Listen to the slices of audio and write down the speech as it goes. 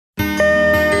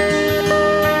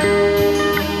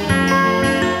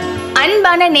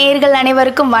அன்பான நேயர்கள்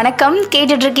அனைவருக்கும் வணக்கம்.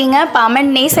 கேட்டுட்டு இருக்கீங்க பாமன்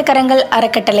நேசக்கரங்கள்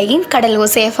அறக்கட்டளையின் கடல்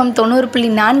ஓசை FM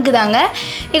 90.4 தாங்க.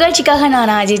 நிகழ்ச்சிக்காக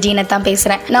நான் அஜய் ஜீனத்தான்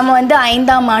பேசுகிறேன். நம்ம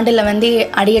 5ஆம் ஆண்டில்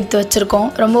அடியெடுத்து வச்சுருக்கோம்.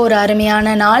 ரொம்ப ஒரு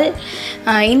அருமையான நாள்.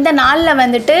 இந்த நாளில்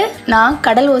நான்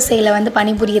கடல் ஓசையில்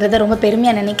பணிபுரிகிறத ரொம்ப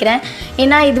பெருமையாக நினைக்கிறேன்.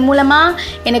 ஏன்னா இது மூலமாக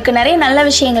எனக்கு நிறைய நல்ல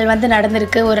விஷயங்கள்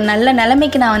நடந்திருக்கு. ஒரு நல்ல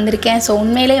நிலைமைக்கு நான் வந்திருக்கேன். ஸோ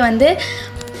உண்மையிலே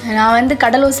நான்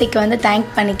கடல் ஓசைக்கு தேங்க்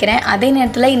பண்ணிக்கிறேன். அதே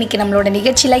நேரத்தில் இன்றைக்கி நம்மளோட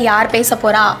நிகழ்ச்சியில் யார் பேச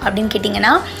போகிறா அப்படின்னு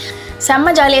கேட்டிங்கன்னா,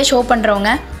 செம்ம ஜாலியாக ஷோ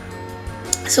பண்ணுறவங்க.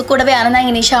 ஸோ கூடவே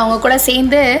அறந்தாங்கி நிஷா அவங்க கூட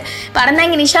சேர்ந்து, இப்போ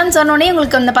அறந்தாங்கி நிஷான்னு சொன்னோடனே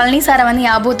உங்களுக்கு அந்த பழனி சாரை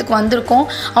ஞாபகத்துக்கு வந்திருக்கும்.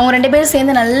 அவங்க 2 பேரும்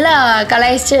சேர்ந்து நல்லா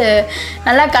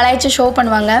கலாய்ச்சி ஷோ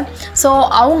பண்ணுவாங்க. ஸோ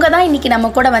அவங்க தான் இன்றைக்கி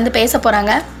நம்ம கூட பேச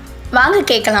போகிறாங்க. வாங்க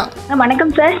கேட்கலாம்.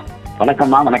 வணக்கம் சார்.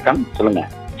 வணக்கம்மா. வணக்கம். சொல்லுங்க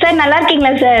சார். நல்லா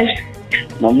இருக்கீங்களா சார்?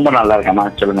 ரொம்ப நல்லா இருக்கேம்மா.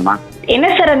 சொல்லுங்கம்மா. என்ன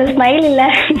சார் அந்த ஸ்மைல் இல்ல?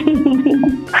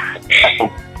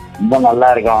 ரொம்ப நல்லா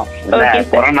இருக்கும்.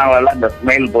 கொரோனாவால இந்த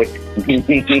ஸ்மைல் போச்சு.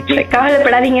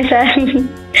 கவலைப்படாதீங்க சார்.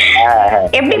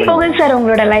 எப்படி போகுது சார்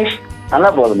உங்களோட லைஃப்?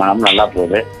 நல்லா போகுது மேடம், நல்லா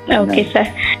போகுது. Okay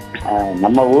sir.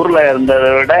 நம்ம ஊர்ல இருந்ததை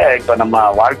விட இப்ப நம்ம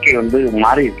வாழ்க்கை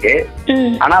மாறி இருக்கு.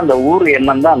 ஆனா அந்த ஊர்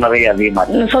எண்ணம் தான் நிறைய அதிகமா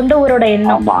இருக்கு. சொந்த ஊரோட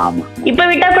எண்ணம். ஆமா ஆமா. இப்ப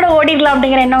விட்டா கூட ஓடிடலாம்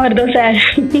அப்படிங்கிற எண்ணம் வருதோ சார்?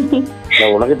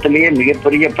 உலகத்திலேயே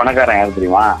மிகப்பெரிய பணக்காரன் யாரு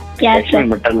தெரியுமா? லட்சுமி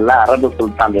மிட்டன்ல, அரபு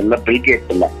சுல்தான் இல்ல,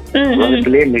 பில்கேட்ஸ் இல்ல.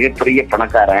 உலகத்திலேயே மிகப்பெரிய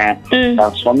பணக்காரன்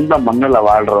சொந்த மண்ணுல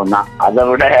வாழ்றோம்னா அதை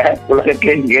விட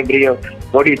உலகத்திலேயே மிகப்பெரிய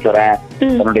கோடீஸ்வரன்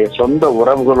தன்னுடைய சொந்த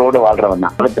உறவுகளோடு வாழ்றவன்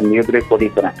தான் அதுக்கு மிகப்பெரிய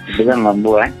கோடீஸ்வரன். இப்படிதான்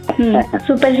நம்புவேன்.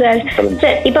 Super sir.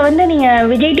 சார் இப்ப நீங்க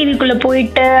விஜய் டிவிக்குள்ள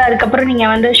போயிட்டு அதுக்கப்புறம்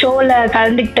நீங்க ஷோல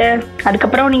கலந்துக்கிட்டு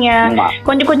அதுக்கப்புறம் நீங்க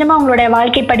கொஞ்சம் கொஞ்சமா உங்களோட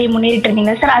வாழ்க்கைப்படி முன்னேறிட்டு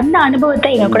இருந்தீங்க சார். அந்த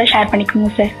அனுபவத்தை எங்க கூட ஷேர்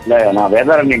பண்ணிக்கோங்க சார். இல்ல, நான்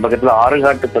வேதாரண்யம் பக்கத்துல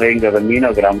ஆறுகாட்டுத்துறைங்கிற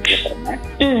மீனவ கிராமத்துல இருக்கிறேன்.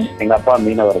 எங்க அப்பா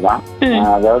மீனவர் தான்.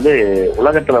 அதாவது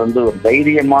உலகத்துல ஒரு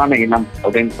தைரியமான இனம்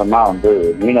அப்படின்னு சொன்னா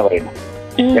மீனவர் இனம்.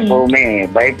 எப்பவுமே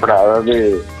பயப்பட, அதாவது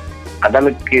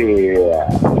கடலுக்கு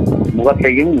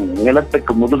முகத்தையும்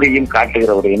நிலத்துக்கு முதுகையும்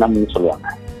காட்டுகிற ஒரு இனம்னு சொல்லுவாங்க.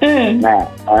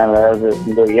 அதாவது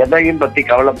இந்த எதையும் பத்தி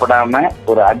கவலைப்படாம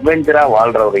ஒரு அட்வென்ச்சரா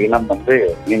வாழ்ற ஒரு இனம்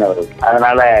மீனவர்கள்.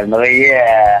 அதனால நிறைய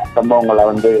சம்பவங்களை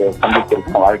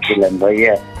சந்திச்சிருக்கோம் வாழ்க்கையில. நிறைய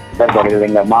இடர்பாடுகள்.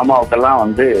 எங்க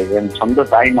மாமாவுக்கெல்லாம் என் சொந்த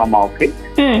தாய் மாமாவுக்கு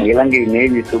இலங்கை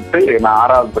நேவி சுட்டு நான்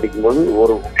 6வது படிக்கும்போது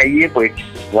ஒரு கையே போயிடுச்சு,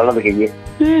 வலது கையே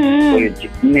போயிடுச்சு.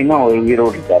 இன்னும் ஒரு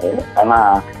உயிரோடு இருக்காரு. ஆனா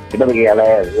இடது கையால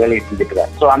வேலையை செஞ்சுட்டு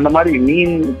இருக்காரு. ஸோ அந்த மாதிரி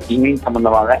மீன்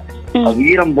சம்பந்தமாக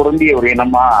வீரம் பொருந்திய ஒரு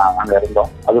இனமா நாங்க இருந்தோம்.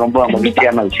 அது ரொம்ப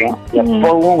மகிழ்ச்சியான விஷயம்.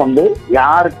 எப்பவும்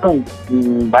யாருக்கும்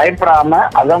பயப்படாம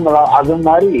அது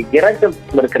மாதிரி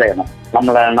இரக்கத்துல இருக்கிற இனம்.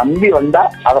 நம்மளை நம்பி வந்தா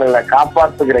அவர்களை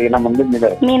காப்பாத்துகிற இனம்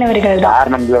மீனவர்கள்.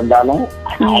 யார் நம்பி வந்தாலும்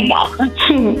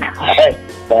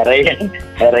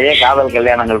நிறைய காதல்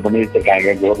கல்யாணங்கள் பண்ணி வச்சிருக்காங்க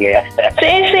எங்க ஊர்லயே.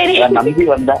 நம்பி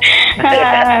வந்தா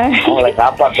அவங்களை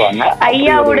காப்பாத்துவாங்க.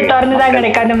 ஐயா வீடு திறந்துதான்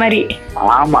கிடைக்கும் அந்த மாதிரி.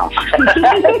 ஆமா,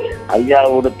 ஐயா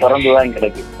வீடு திறந்துதான்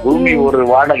கிடைக்கும். பூமி ஒரு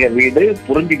வாடகை வீடு,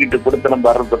 புரிஞ்சுக்கிட்டு கொடுத்து நம்ம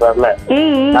வர்றதுல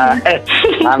நான்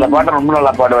அந்த பாட்டை ரொம்ப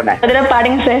நல்லா பாடுவேன்.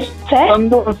 பாடுங்க சார்.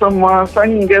 சந்தோஷமா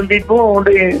சங்கதி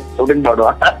போடு அப்படின்னு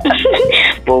பாடுவான்.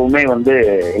 எப்பவுமே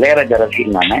இளையராஜா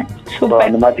ரசிகன் நானு.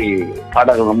 அந்த மாதிரி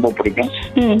பாடல்கள் ரொம்ப பிடிக்கும்.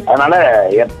 அதனால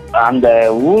அந்த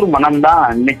ஊர் மனம்தான்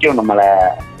இன்னைக்கும் நம்மளை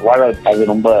வாழ,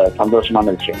 அது ரொம்ப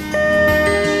சந்தோஷமான விஷயம்.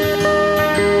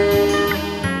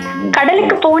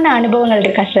 கடலுக்கு போன அனுபவங்கள்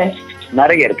இருக்கா சார்?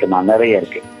 நிறைய இருக்குமா, நிறைய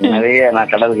இருக்கு. நிறைய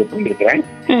நான் கடலுக்கு போயிருக்கிறேன்.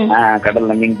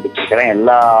 கடல்ல மீன் பிடிச்சிருக்கிறேன்.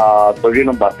 எல்லா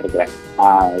தொழிலும் பார்த்திருக்கிறேன்.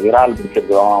 இறால்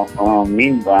பிடிச்சிருக்கிறோம்.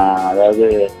 மீன், அதாவது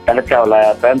தலைச்சாவல,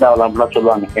 பேந்தாவலம் அப்படிலாம்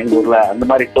சொல்லுவாங்க எங்க ஊர்ல. அந்த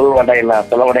மாதிரி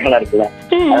தொல்வடைகளா இருக்குல்ல,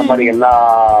 அது மாதிரி எல்லா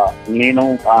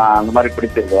மீனும் அந்த மாதிரி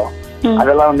பிடிச்சிருக்கிறோம்.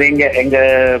 அதெல்லாம் எங்க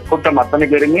கூட்டம் அத்தனை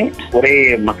பேருமே ஒரே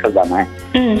மக்கள் தானே.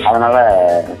 அதனால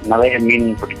நிறைய மீன்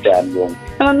பிடிச்ச அனுபவம்.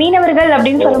 நம்ம மீனவர்கள்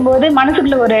அப்படின்னு சொல்லும் போது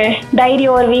மனசுக்குள்ள ஒரு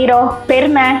தைரியம், ஒரு வீரம்,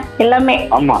 பெருமை எல்லாமே.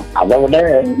 ஆமா, அதை விட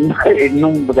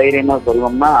இன்னும் தைரியமா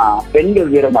சொல்லணும்னா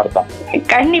பெண்கள் வீரமா இருப்பான்.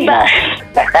 கண்டிப்பா.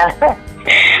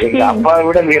 எங்க அப்பாவை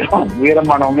விட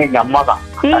வீரமானவங்க எங்க அம்மா தான்.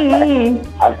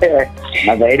 அது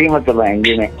நான் தைரியமா சொல்லுவேன்.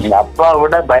 எங்கேயுமே எங்க அப்பாவை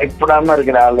விட பயப்படாம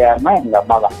இருக்கிற ஆள் யாருன்னா எங்க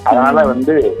அம்மா தான். அதனால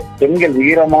பெண்கள்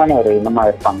வீரமான ஒரு இனமா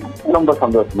இருப்பாங்க. ரொம்ப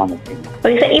சந்தோஷமான விஷயம்.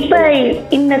 இப்ப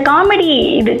இந்த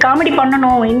காமெடி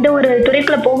பண்ணணும், இந்த ஒரு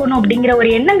துறைக்குள்ள போகணும் அப்படிங்கிற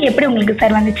ஒரு எண்ணம் எப்படி உங்களுக்கு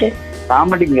சார் வந்துச்சு?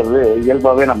 காமெடிங்கிறது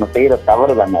இயல்பாவே நம்ம செய்யற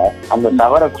தவறு தானே. அந்த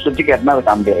தவறை சுற்றி காட்டினா அது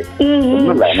காமெடி ஆயிடுச்சு.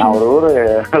 ஒண்ணும் இல்ல, நான் ஒரு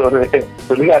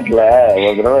சுடுகாட்டுல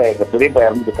ஒரு தடவை எங்க பெரியப்பா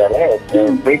இறந்துட்டாரு.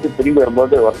 போயிட்டு திரும்பி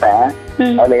வரும்போது ஒருத்தன்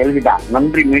அதுல எழுதிட்டான்,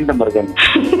 நன்றி மீண்டும் வருகன்னு.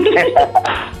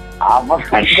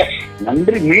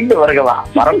 நன்றி மீண்டும் வருகலாம்,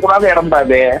 வரக்கூடாத இடம் தான்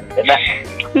அது.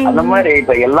 அந்த மாதிரி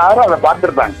இப்ப எல்லாரும் அதை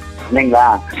பார்த்திருப்பாங்க. இல்லைங்களா?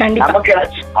 நமக்கு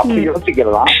அப்படி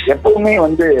யோசிக்கிறதாம் எப்பவுமே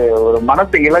வந்து ஒரு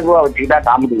மனசை இலகுவா வச்சுக்கிட்டா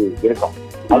காமெடி இருக்கும்.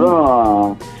 அதுவும்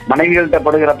மனைவிகள்கிட்ட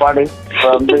படுகிற பாடு இப்ப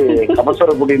வந்து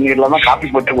கபசுர குடிநீர்ல தான் காப்பி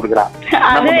போட்டு கொடுக்குறான்.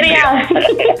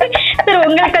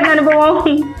 உங்களுக்கு அனுபவம்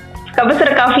கபசுர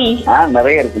காஃபி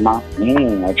நிறைய இருக்குமா?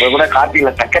 இப்ப கூட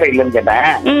காஃபில சர்க்கரை இல்லைன்னு கேட்டேன்.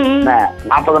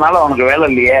 40 நாள் அவனுக்கு வேலை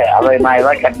இல்லையே, அதை நான்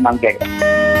ஏதாவது கேட்டேன்னு கேட்கிறேன்.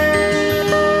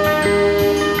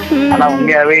 ஆனா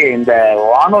உண்மையாவே இந்த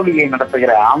வானொலியை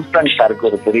நடத்துகிற ஆம்ஸ்டாங் சாருக்கு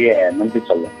ஒரு பெரிய நன்றி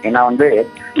சொல்லும். ஏன்னா வந்து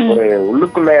ஒரு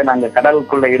உள்ளுக்குள்ள நாங்க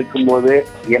கடலுக்குள்ள இருக்கும்போது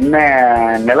என்ன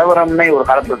நிலவரம்னே ஒரு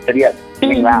காலத்துல தெரியாது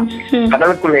இல்லைங்களா?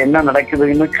 கடலுக்குள்ள என்ன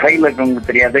நடக்குதுன்னு கரையில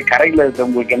இருக்கவங்களுக்கு தெரியாது, கரையில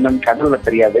இருக்கவங்களுக்கு என்னன்னு கடல்ல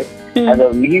தெரியாது. அது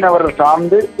மீனவர்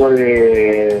சார்ந்து ஒரு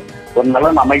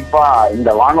நலன் அமைப்பா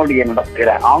இந்த வானொலியை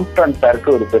நடத்துகிற ஆம்ஸ்டாங்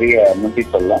சாருக்கு ஒரு பெரிய நன்றி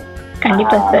சொல்லும்.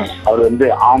 அவர் வந்து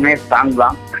ஆமே ஸ்டாங்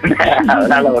தான்,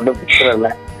 அதனால ஒன்றும் பிரச்சனை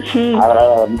இல்லை. அதனால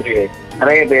வந்து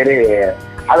நிறைய பேரு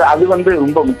அது வந்து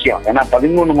ரொம்ப முக்கியம். ஏன்னா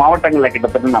 13 மாவட்டங்கள்ல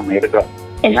கிட்டத்தட்ட நம்ம இருக்கிறோம்.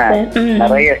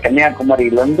 நிறைய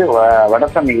கன்னியாகுமரியில இருந்து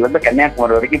வடசென்னையில இருந்து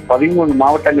கன்னியாகுமரி வரைக்கும் 13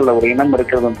 மாவட்டங்கள்ல ஒரு இனம்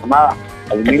இருக்கிறதுன்னு சொன்னா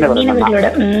அது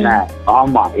மீனவர்கள்.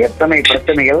 ஆமா, எத்தனை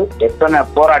பிரச்சனைகள், எத்தனை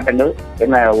போராட்டங்கள்,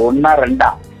 என்ன 1 2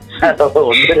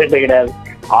 1 2 கிடையாது,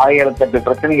 1008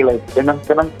 பிரச்சனைகளை தினம்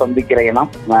தினம் சந்திக்கிற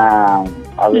இனம்.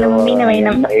 அது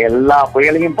எல்லா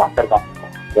புயலையும் பார்த்திருக்கோம்.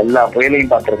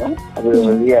 அது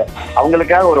பெரிய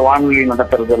அவங்களுக்காக ஒரு வானொலி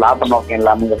நடத்துறது லாப நோக்கம்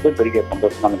இல்லாமங்கிறது பெரிய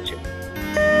சந்தோஷமான விஷயம்.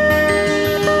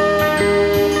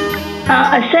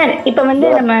 சார், இப்ப வந்து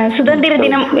நம்ம சுதந்திர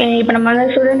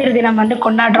தினம் வந்து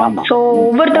கொண்டாடுறோம். சோ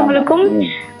ஒவ்வொருத்தவங்களுக்கும்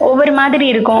ஒவ்வொரு மாதிரி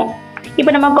இருக்கும். இப்ப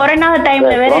நம்ம கொரோனா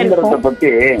டைம்ல வேற இருக்கோம். பத்தி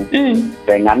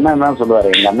எங்க அண்ணன் தான் சொல்லுவாரு.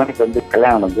 எங்க அண்ணனுக்கு வந்து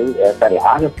கல்யாணம் நடந்தது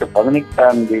ஆகஸ்ட்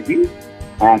 18ஆம் தேதி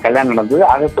கல்யாணம் நடந்தது.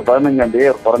 ஆகஸ்ட் 15ஆம் தேதி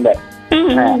பிறந்தார்.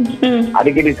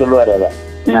 அடிக்கடி சொல்லுவாரு அத,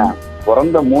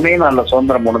 பிறந்த 3 நாள்ல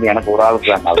சுதந்திரம் போனது எனக்கு ஒரு ஆளுக்கு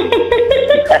தான்.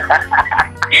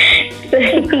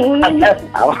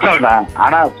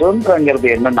 ஆனா சுதந்திரங்கிறது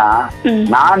என்னன்னா,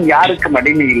 நான் யாருக்கும்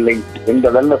அடிமை இல்லை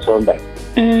என்பதல்ல சுதந்திரம்,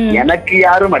 எனக்கு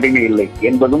யாரும் அடிமை இல்லை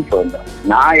என்பதும் சுதந்திரம்.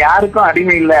 நான் யாருக்கும்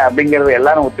அடிமை இல்லை அப்படிங்கறத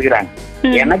எல்லாரும் ஒத்துக்கிறாங்க.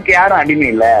 எனக்கு யாரும் அடிமை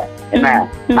இல்ல, என்ன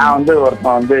நான் வந்து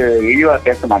ஒருத்தன் வந்து இழிவா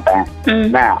பேச மாட்டேன்,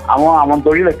 அவன்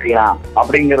தொழிலை செய்யலாம்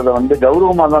அப்படிங்கறத வந்து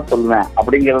கௌரவமா தான் சொல்லுவேன்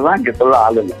அப்படிங்கறதுதான் இங்க சொல்ல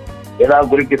ஆள் இல்லை.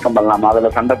 ஏதாவது குறிப்பிட்டம் பண்ணலாமா,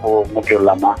 அதுல சண்டை முக்கியம்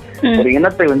இல்லாமா, ஒரு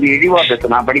இனத்தை வந்து இழிவா பேச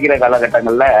நான் படிக்கிற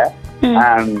காலகட்டங்கள்ல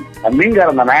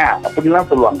மீன்காரம் தானே அப்படிலாம்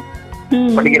சொல்லுவாங்க.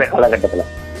 படிக்கிற காலகட்டத்துல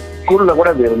ஸ்கூல்ல கூட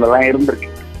அது இருந்திருக்கு.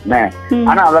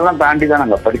 ஆனா அதெல்லாம் தாண்டி தான்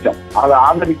நாங்க படிச்சோம். அதை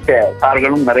ஆதரிச்ச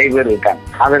சார்களும் நிறைய பேர் இருக்காங்க.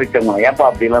 ஆதரிச்சவங்க ஏப்பா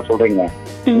அப்படி எல்லாம் சொல்றீங்க,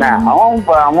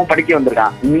 அவன் படிக்க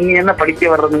வந்திருக்கான், நீங்க என்ன படிக்க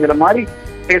வர்றதுங்கிற மாதிரி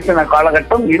பேசின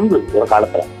காலகட்டம் இருந்து ஒரு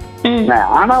காலத்துல.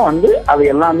 ஆனா வந்து அது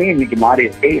எல்லாமே இன்னைக்கு மாறி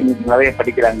இருக்கு. இன்னைக்கு நிறைய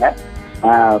படிக்கிறாங்க.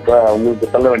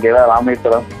 உங்களுக்கு சொல்ல வேண்டியதா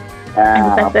ராமேஸ்வரம்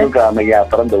அப்துல் கலாம் ஐயா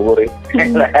பிறந்த ஊரு.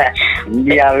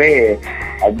 இந்தியாவே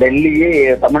டெல்லியே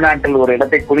தமிழ்நாட்டில் ஒரு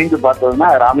இடத்தை குனிந்து பார்த்ததுன்னா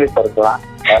ராமேஸ்வரத்து தான்.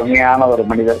 அருமையான ஒரு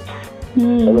மனிதர்.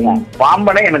 சொல்லுங்க,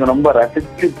 பாம்பனை எனக்கு ரொம்ப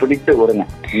ரசிச்சு பிடிச்சு வருங்க.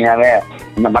 உண்மையாவே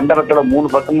இந்த மண்டபத்துல 3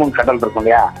 பக்கமும் கடல் இருக்கும்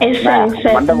இல்லையா,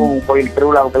 மண்டபம் கோயில்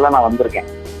திருவிழாவுக்கு எல்லாம் நான் வந்திருக்கேன்.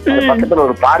 பக்கத்துல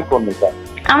ஒரு பார்க் ஒண்ணு சார்,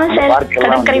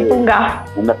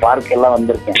 இந்த பார்க் எல்லாம்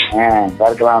வந்திருக்கேன்.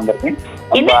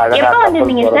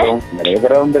 நிறைய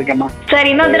தடவை வந்திருக்கேம்மா.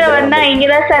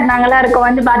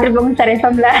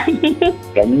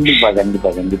 கண்டிப்பா கண்டிப்பா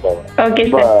கண்டிப்பா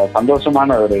ரொம்ப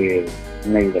சந்தோஷமான ஒரு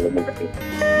நினைவுகள் உங்களுக்கு.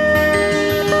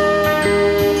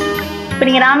 இப்ப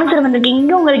நீங்க ராமேஸ்வரம்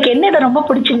வந்திருக்கீங்க, உங்களுக்கு என்ன இடம் ரொம்ப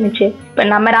பிடிச்சிருந்துச்சு? இப்ப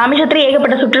நம்ம ராமேஸ்வரத்துல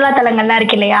ஏகப்பட்ட சுற்றுலா தலங்கள்லாம்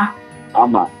இருக்கு இல்லையா?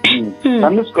 ஆமா,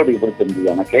 தனுஷ்கோடி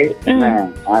பிடிச்சிருந்தது எனக்கு.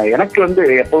 எனக்கு வந்து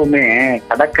எப்பவுமே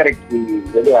கடற்கரைக்கு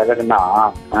எது அழகுன்னா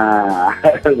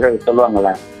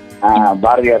சொல்லுவாங்கல்ல,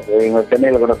 பாரதியார் இவங்க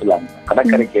சென்னையில கூட சொல்லுவாங்க,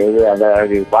 கடற்கரைக்கு எது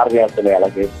அழகு, பாரதியார் சிலை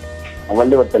அழகு,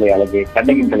 வள்ளுவர் சிலை அழகு,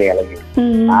 கண்ணகி சிலை அழகு.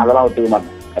 அதெல்லாம் ஒத்துக்க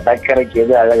மாட்டேன். கடற்கரைக்கு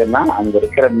எது அழகுன்னா அங்க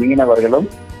இருக்கிற மீனவர்களும்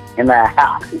என்ன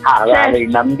அதை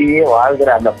நம்பியே வாழ்கிற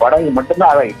அந்த படகு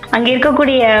மட்டும்தான் அழகு. அங்க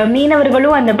இருக்கக்கூடிய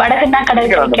மீனவர்களும் அந்த படகுன்னா அந்த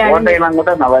கோட்டையெல்லாம் கூட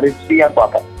நான் வரிசையா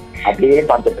பார்ப்பேன், அப்படியே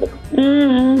பார்த்துட்டு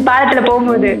இருக்கேன் பாலத்துல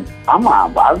போகும்போது. ஆமா,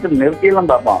 பாலத்துல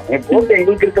நிறுத்தியெல்லாம் பார்ப்போம். என் கோட்டை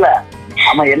எங்களுக்கு இருக்குல்ல,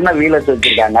 ஆமா என்ன வீலஸ்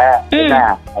வச்சிருக்காங்க,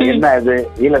 என்ன இது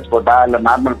வீலஸ் போட்டா இல்ல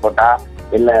நார்மல் போட்டா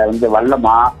இல்ல வந்து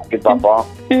வல்லமா அப்படி பார்ப்போம்.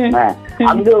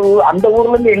 அந்த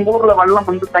ஊர்ல இருந்து எங்க ஊர்ல வல்லம்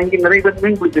வந்து தங்கி நிறைய பேர்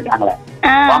மீன் பிடிச்சிருக்காங்களே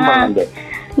பாம்பன் வந்து.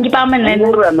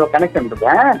 ஊர்ல அந்த கனெக்ஷன்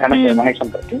கனெக்ஷன்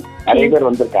இருக்கு, நிறைய பேர்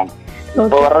வந்திருக்காங்க.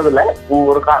 இப்போ வர்றதுல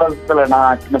ஒரு காலத்துல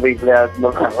நான் சின்ன வயசுல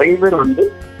நிறைய பேர் வந்து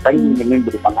தங்கி மீன்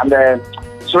பிடிப்பாங்க. அந்த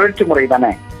சுழற்சி முறை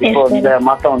தானே. இப்போ இந்த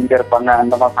மாசம் இங்க இருப்பாங்க,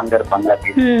 அந்த மாசம் அங்க இருப்பாங்க.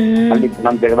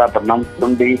 பள்ளிப்பட்டினம், ஜெகதாப்பட்டினம்,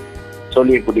 துண்டி,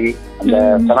 சோழியக்குடி அந்த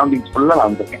சரௌண்டிங்ஸ் ஃபுல்லா நான்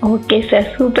வந்திருக்கேன். Okay sir,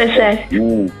 super sir.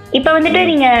 இப்ப வந்துட்டு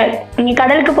நீங்க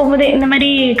கடலுக்கு போகும்போது இந்த மாதிரி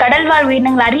கடல்வாழ்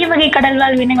உயிரினங்கள், அரிய வகை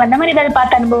கடல்வாழ் உயிரினங்கள் அந்த மாதிரி ஏதாவது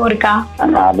பார்த்த அனுபவம் இருக்கா?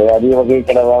 அது அரிய வகை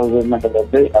கடல்வாழ் உயிரினங்கள்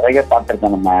வந்து நிறைய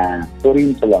பார்த்திருக்கேன். நம்ம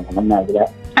சொரின்னு சொல்லுவாங்க, நம்ம அதுல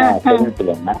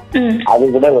சொல்லுவாங்க. அது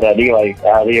கூட ஒரு அரிய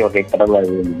வகை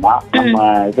கடல்வாழ் உயிரினம்னா நம்ம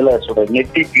இதுல சொல்ற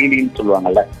நெட்டி பீலின்னு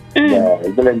சொல்லுவாங்கல்ல,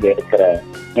 இதுல இருந்து எடுக்கிற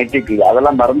நெட்டி பீலி,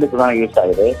 அதெல்லாம் மருந்துக்கு தான் யூஸ்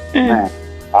ஆகுது.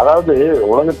 அதாவது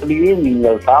உலகத்திலேயே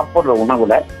நீங்கள் சாப்பிடுற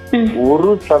உணவுல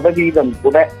 1%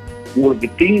 கூட உங்களுக்கு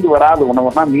தீங்கு வராத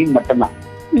உணவுனா மீன் மட்டும்தான்.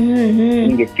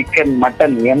 நீங்க சிக்கன்,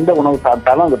 மட்டன் எந்த உணவு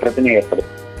சாப்பிட்டாலும் அது பிரச்சனை ஏற்படும்.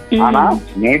 ஆனா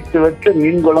நேற்று வச்ச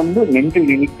மீன் குழம்பு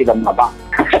நெஞ்சில் இனிக்கிதம்மா தான்.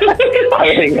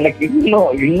 அது எனக்கு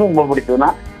இன்னும் ரொம்ப பிடிச்சதுன்னா,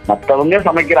 மற்றவங்க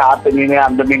சமைக்கிற ஆத்து மீன்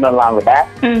அந்த மீன் எல்லாம் விட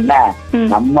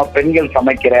நம்ம பெண்கள்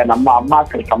சமைக்கிற, நம்ம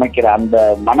அம்மாக்கள் சமைக்கிற அந்த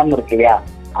மனம் இருக்கு இல்லையா,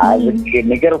 அதுக்கு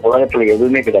நிகர் உலகத்துல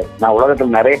எதுவுமே கிடையாது. நான்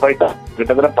உலகத்துல நிறைய போயிட்டேன்.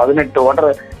 கிட்டத்தட்ட 18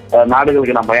 ஹோட்டல்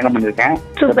நாடுகளுக்கு நான் பயணம் பண்ணிருக்கேன்.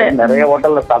 நிறைய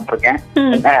ஹோட்டல்ல சாப்பிட்டிருக்கேன்.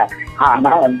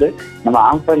 ஆனா வந்து நம்ம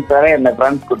ஆம்பன் சாரே என்ன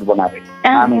பிரான்ஸ் கூட்டு போனாரு,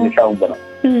 நானும் நிஷாவும் போனோம்.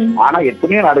 ஆனா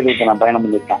எத்தனையோ நாடுகளுக்கு நான் பயணம்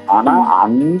பண்ணிருக்கேன். ஆனா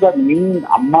அந்த மீன்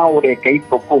அம்மாவுடைய கை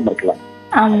பக்குவம் இருக்குல்ல,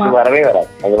 அது வரவே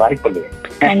வராது. அது வாய்ப்பு.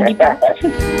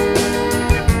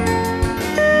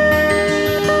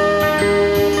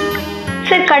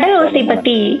 சார், கடல் ஓசை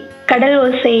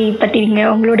பத்தி நீங்க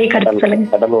உங்களுடைய கருத்து சொல்லுங்க.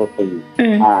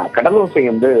 கடல் ஓசை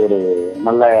வந்து ஒரு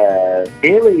நல்ல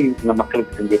தேவை இந்த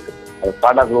மக்களுக்கு செஞ்சிருக்கு. அது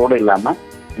பாடல்களோடு இல்லாம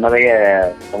நிறைய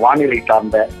வானிலை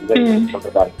சார்ந்த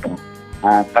சொல்றதா இருக்கணும்.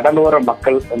 கடலோர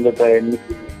மக்கள் வந்து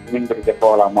மீன் பிடிக்க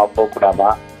போகலாமா போகக்கூடாதா,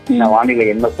 வானிலை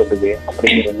என்ன சொல்லுது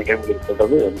அப்படிங்கிற நிகழ்வுகள்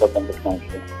சொல்றது ரொம்ப சந்தோஷமான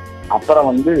விஷயம். அப்புறம்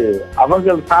வந்து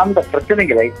அவர்கள் சார்ந்த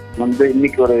பிரச்சனைகளை வந்து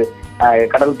இன்னைக்கு ஒரு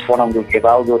கடலுக்கு போனவங்களுக்கு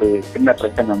ஏதாவது ஒரு சின்ன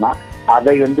பிரச்சனைனா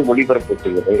அதை வந்து ஒளிபரப்பு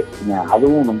செய்வது,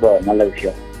 அதுவும் ரொம்ப நல்ல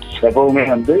விஷயம். எப்பவுமே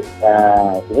வந்து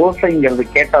ஓசைங்கிறது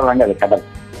கேட்டாதாங்க அது கடல்.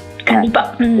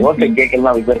 ஓசை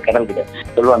கேட்கலாம் இது பேர் கடல் கிடையாது.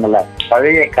 சொல்லுவாங்கல்ல,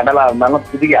 பழைய கடலா இருந்தாலும்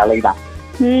புதிய அலைதான்.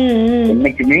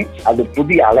 என்னைக்குமே அது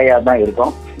புதிய அலையா தான்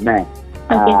இருக்கும். என்ன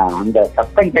அந்த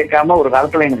சத்தம் கேட்காம ஒரு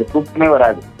காலத்துல எனக்கு தூக்கமே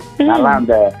வராது. நல்லா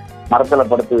அந்த மரத்துல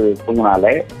படுத்து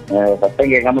தூங்கினாலே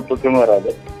சத்தம் கேட்காம தூக்கமே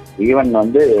வராது. ஈவன்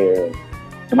வந்து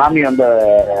சுனாமி வந்த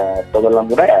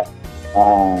போதெல்லாம் கூட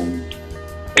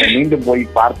மீண்டும் போய்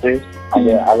பார்த்து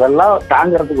அதெல்லாம்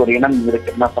தாங்கிறதுக்கு ஒரு இனம்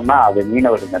இருக்குன்னு சொன்னா அது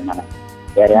மீனவர்கள் தானே.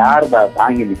 வேற யாரு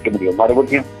தாங்கி நிக்க முடியும்?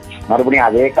 மறுபடியும்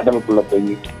அதே கடலுக்குள்ள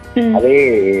போய் அதே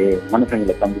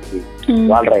மனுஷங்களை சந்திச்சு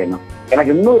வாழ்ற இனம்.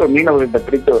 எனக்கு இன்னொரு மீனவர்கிட்ட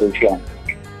பிடித்த ஒரு விஷயம்,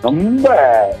 ரொம்ப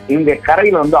இங்க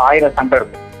கரையில வந்து 1000 சண்டை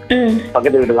இருக்கும்.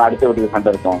 பக்கத்து வீட்டுக்கு அடுத்த வீட்டுக்கு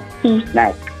சண்டை இருக்கும்.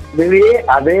 இதுவே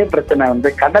அதே பிரச்சனை வந்து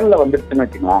கடல்ல வந்துருச்சுன்னு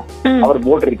வச்சுக்கலாம், அவர்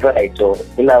போட் ரிப்பேர் ஆயிடுச்சோ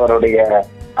இல்ல அவருடைய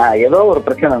ஏதோ ஒரு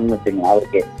பிரச்சனை வந்து வச்சுங்க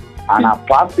அவருக்கு. ஆனா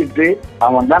பார்த்துட்டு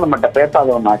அவன் தான் நம்மகிட்ட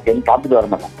பேசாதவன் ஆச்சுன்னு பார்த்துட்டு வர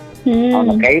மாட்டான்.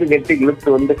 அவனை கயிறு கட்டி இழுத்து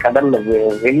வந்து கடல்ல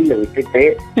வெளியில விட்டுட்டு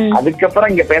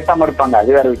அதுக்கப்புறம் இங்க பேசாம இருப்பாங்க,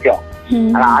 அது வேற விஷயம்.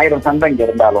 ஆனா 1000 சண்டை இங்க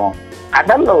இருந்தாலும்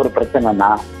கடல்ல ஒரு பிரச்சனைனா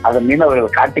அதை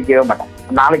மீனவர்கள் காட்டிக்கவே மாட்டான்.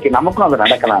 நாளைக்கு நமக்கும் அது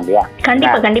நடக்கலாம் இல்லையா?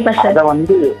 அத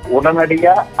வந்து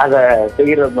உடனடியா அத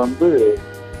செய்யறது வந்து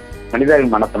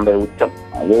மனிதாபிமானத்தினுடைய உச்சம்.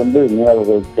 அது வந்து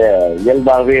மீனவர்களுக்கு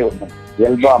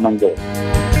இயல்பா அமைந்து.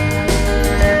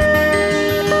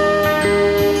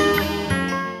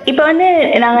 இப்ப வந்து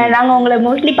நாங்க உங்களை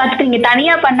மோஸ்ட்லி பார்த்துட்டு நீங்க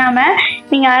தனியா பண்ணாம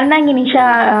நீங்க அருணாங்கி நிஷா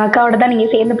அக்காவோட தான் நீங்க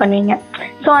சேர்ந்து பண்ணுவீங்க.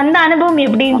 சோ அந்த அனுபவம்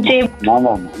எப்படி இருந்துச்சு?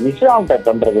 நிஷா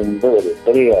பண்றது வந்து ஒரு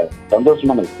பெரிய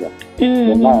சந்தோஷமான விஷயம்.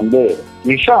 ஏன்னா வந்து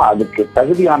நிஷா அதுக்கு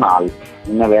தகுதியான ஆள்.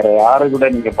 இன்னும் வேற யாரு கூட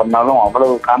நீங்க பண்ணாலும்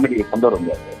அவ்வளவு காமெடியை கொண்டு வர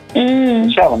முடியாது.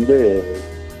 நிஷா வந்து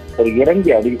ஒரு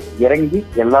இறங்கி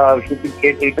எல்லா விஷயத்தையும்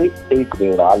கேட்டுட்டு செய்யக்கூடிய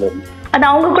ஒரு ஆள். அது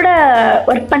அவங்க கூட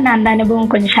ஒர்க் பண்ண அந்த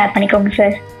அனுபவம் கொஞ்சம் ஷேர் பண்ணிக்கோங்க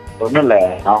சார். ஒன்றும் இல்லை,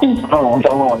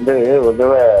 நான் வந்து ஒரு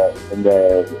தடவை இந்த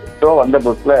ஷோ வந்த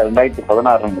புதுசுல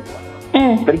 2016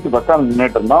 திருச்சி பஸ் ஸ்டாண்ட்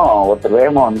நின்றுட்டு இருந்தோம். ஒருத்தர்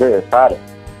வேகமா வந்து, சார்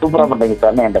சூப்பரா பண்ணீங்க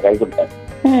சார்னு என்கிட்ட கை கொடுத்தாரு.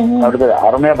 அடுத்தது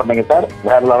அருமையா பண்ணீங்க சார்,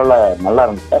 வேற லெவல்ல நல்லா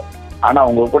இருந்துச்சு சார். ஆனா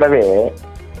உங்க கூடவே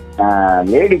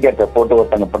லேடி கேட்ட போட்டு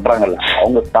ஒருத்தங்க பண்றாங்கல்ல,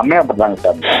 அவங்க செம்மையா பண்றாங்க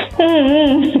சார்.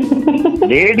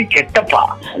 லேடி கெட்டப்பா,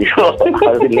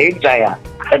 அது லேட் ஆயா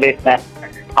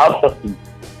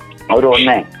அவரு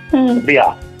ஒண்ணு அப்படியா?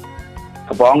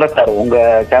 அப்போ அவங்க சார் உங்க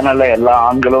சேனல்ல எல்லா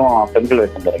ஆண்களும் பெண்கள்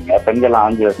வேஷம் போறீங்க, பெண்கள்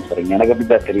ஆண்கள் வேஷம் போறீங்க, எனக்கு எப்படி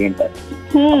தான் தெரியும் சார்.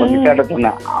 அப்ப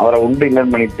சொன்னேன், அவரை உண்டு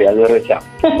இன்னும் பண்ணிட்டு அது ஒரு விஷயம்.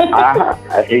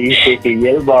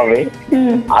 இயல்பாவே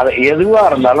அது எதுவா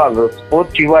இருந்தாலும் அது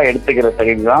ஸ்போர்ட்டிவா எடுத்துக்கிற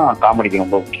தெரியும் தான் காமெடிக்கு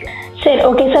ரொம்ப முக்கியம். சரி,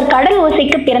 ஓகே சார். கடல்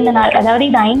ஓசைக்கு பிறந்த நாள், அதாவது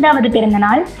இது 5வது பிறந்த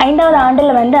நாள், 5வது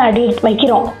ஆண்டுல வந்து அடி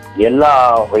வைக்கிறோம். எல்லா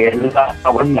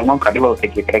உடனமும் கடல்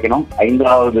ஓசைக்கு கிடைக்கணும்.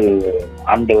 5வது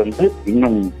ஆண்டு வந்து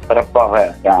இன்னும் சிறப்பாக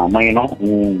அமையணும்.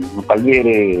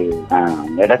 பல்வேறு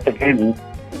இடத்துக்கு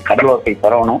கடல் ஓசை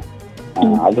பரவணும்.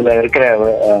 அதுல இருக்கிற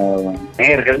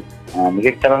நேயர்கள்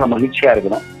மிகச்சிறந்த மகிழ்ச்சியா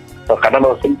இருக்கணும். கடல்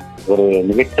ஓசை ஒரு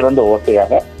மிகச்சிறந்த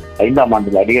ஓசையாக 5ஆம்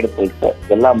ஆண்டில் அடியெடுத்து வைத்த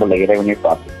எல்லாம் உள்ள இறைவனை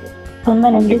பார்த்து ரொம்ப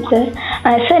நன்றி சார்.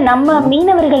 சார், நம்ம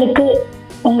மீனவர்களுக்கு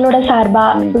உங்களோட சார்பா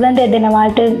சுதந்திர தின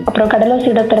வாழ்த்து, அப்புறம்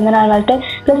கடலோசையோட பிறந்தநாள் வாழ்த்து,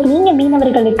 பிளஸ் நீங்க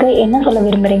மீனவர்களுக்கு என்ன சொல்ல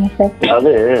விரும்புறீங்க சார்?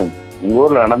 அதாவது எங்க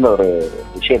ஊர்ல நடந்த ஒரு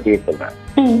விஷயத்தையே சொல்றேன்.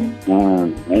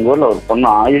 எங்க ஊர்ல ஒரு பொண்ணு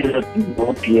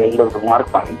 1170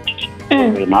 மார்க் வாங்கிச்சு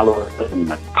 4 வருஷத்துக்கு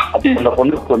முன்னாடி. அப்ப அந்த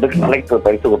பொண்ணுக்கு வந்து கலெக்டர்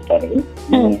பரிசு கொடுத்தாரு.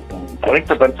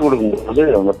 கலெக்டர் பரிசு கொடுக்கும்போது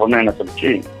அந்த பொண்ணு என்ன சொல்லிச்சு,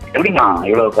 எப்படிமா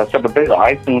இவ்வளவு கஷ்டப்பட்டு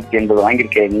 1180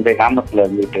 வாங்கியிருக்கேன் இந்த கிராமத்துல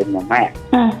இருந்துட்டு இருந்தோமே.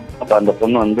 அப்ப அந்த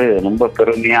பொண்ணு வந்து ரொம்ப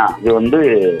பெருமையா, இது வந்து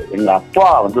எங்க அப்பா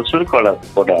வந்து சுருக்கோலை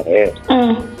போட்டாரு.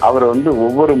 அவர் வந்து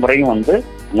ஒவ்வொரு முறையும் வந்து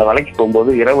அந்த வலைக்கு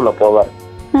போகும்போது இரவுல போவார்,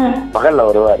 பகல்ல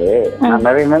வருவாரு. நான்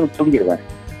நிறைய நேரம் தூங்கிடுவேன்.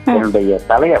 என்னுடைய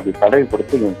தலையை அப்படி தடவி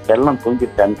கொடுத்து செல்லம்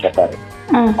தூங்கிட்டான்னு கேட்டாரு.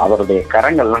 அவருடைய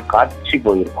கரங்கள்லாம் காட்சி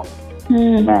போயிருக்கும்.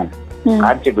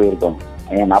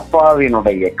 என்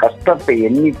அப்பாவினுடைய கஷ்டத்தை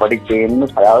எண்ணி படிச்சேன்னு.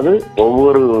 அதாவது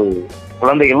ஒவ்வொரு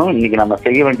குழந்தைகளும் இன்னைக்கு நம்ம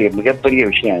செய்ய வேண்டிய மிகப்பெரிய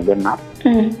விஷயம் எதுன்னா,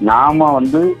 நாம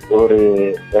வந்து ஒரு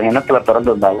இனத்துல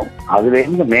பிறந்திருந்தாலும் அதுல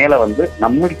இருந்து மேல வந்து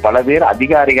நம்ம பல பேர்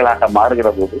அதிகாரிகளாக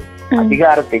மாறுகிற போது,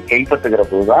 அதிகாரத்தை கைப்பற்றுகிற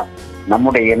போதுதான்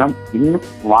நம்முடைய இனம் இன்னும்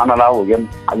வானலா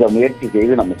உயர்ந்து அதை முயற்சி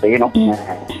செய்து நம்ம செய்யணும்.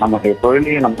 நம்முடைய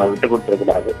தொழிலையும் நம்ம விட்டு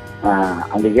கொடுத்துருக்கூடாது.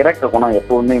 அந்த இறக்க குணம்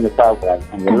எப்பவுமே மிஸ் ஆகக்கூடாது.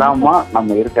 எல்லாமா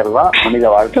நம்ம இருக்கிறதா மனித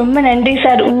வாழ்க்கை. ரொம்ப நன்றி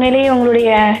சார். உண்மையிலேயே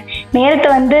உங்களுடைய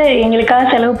நேரத்தை வந்து எங்களுக்காக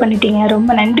செலவு பண்ணிட்டீங்க.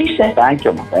 ரொம்ப நன்றி சார்.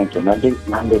 தேங்க்யூமா, தேங்க்யூ. நன்றி,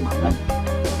 நன்றிமா, நன்றி.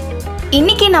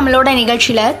 இன்னைக்கு நம்மளோட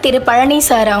நிகழ்ச்சியில திரு பழனி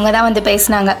சார் அவங்க தான் வந்து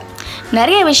பேசினாங்க.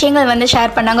 நிறைய விஷயங்கள் வந்து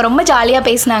ஷேர் பண்ணாங்க. ரொம்ப ஜாலியாக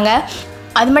பேசினாங்க.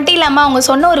 அது மட்டும் இல்லாமல் அவங்க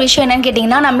சொன்ன ஒரு விஷயம் என்னன்னு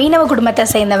கேட்டிங்கன்னா, நான் மீனவ குடும்பத்தை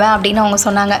சேர்ந்தவன் அப்படின்னு அவங்க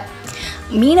சொன்னாங்க.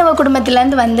 மீனவ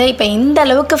குடும்பத்துலேருந்து வந்து இப்போ இந்த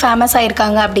அளவுக்கு ஃபேமஸ்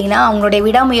ஆகிருக்காங்க அப்படின்னா அவங்களுடைய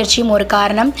விடாமுயற்சியும் ஒரு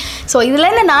காரணம். ஸோ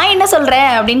இதுலேருந்து நான் என்ன சொல்கிறேன்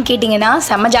அப்படின்னு கேட்டிங்கன்னா,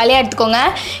 செம்ம ஜாலியாக எடுத்துக்கோங்க.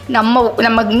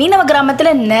 நம்ம மீனவ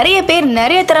கிராமத்தில் நிறைய பேர்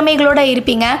நிறைய திறமைகளோடு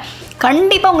இருப்பீங்க.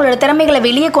 கண்டிப்பாக உங்களோட திறமைகளை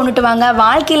வெளியே கொண்டுட்டு வாங்க.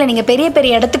 வாழ்க்கையில் நீங்கள் பெரிய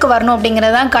பெரிய இடத்துக்கு வரணும்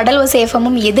அப்படிங்கிறது தான் கடல் ஓசை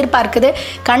எஃப்எம்மும் எதிர்பார்க்குது.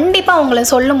 கண்டிப்பாக உங்களை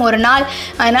சொல்லும் ஒரு நாள்.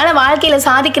 அதனால் வாழ்க்கையில்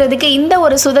சாதிக்கிறதுக்கு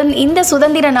இந்த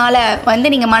சுதந்திர நாளை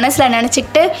வந்து நீங்கள் மனசில்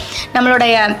நினச்சிக்கிட்டு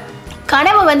நம்மளுடைய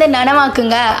கனவை வந்து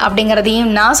நனவாக்குங்க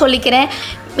அப்படிங்கிறதையும் நான் சொல்லிக்கிறேன்.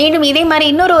 மீண்டும் இதே மாதிரி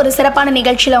இன்னொரு சிறப்பான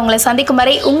நிகழ்ச்சியில் உங்களை சந்திக்கும்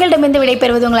வரை உங்களிடமிருந்து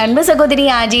விடைபெறுவது உங்கள் அன்பு சகோதரி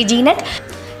ஆர்ஜே ஜீனத்.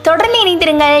 தொடர்ந்து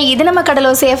இணைந்திருங்க. இது நம்ம கடல்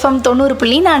ஓசை எஃப்எம்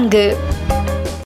 90.4.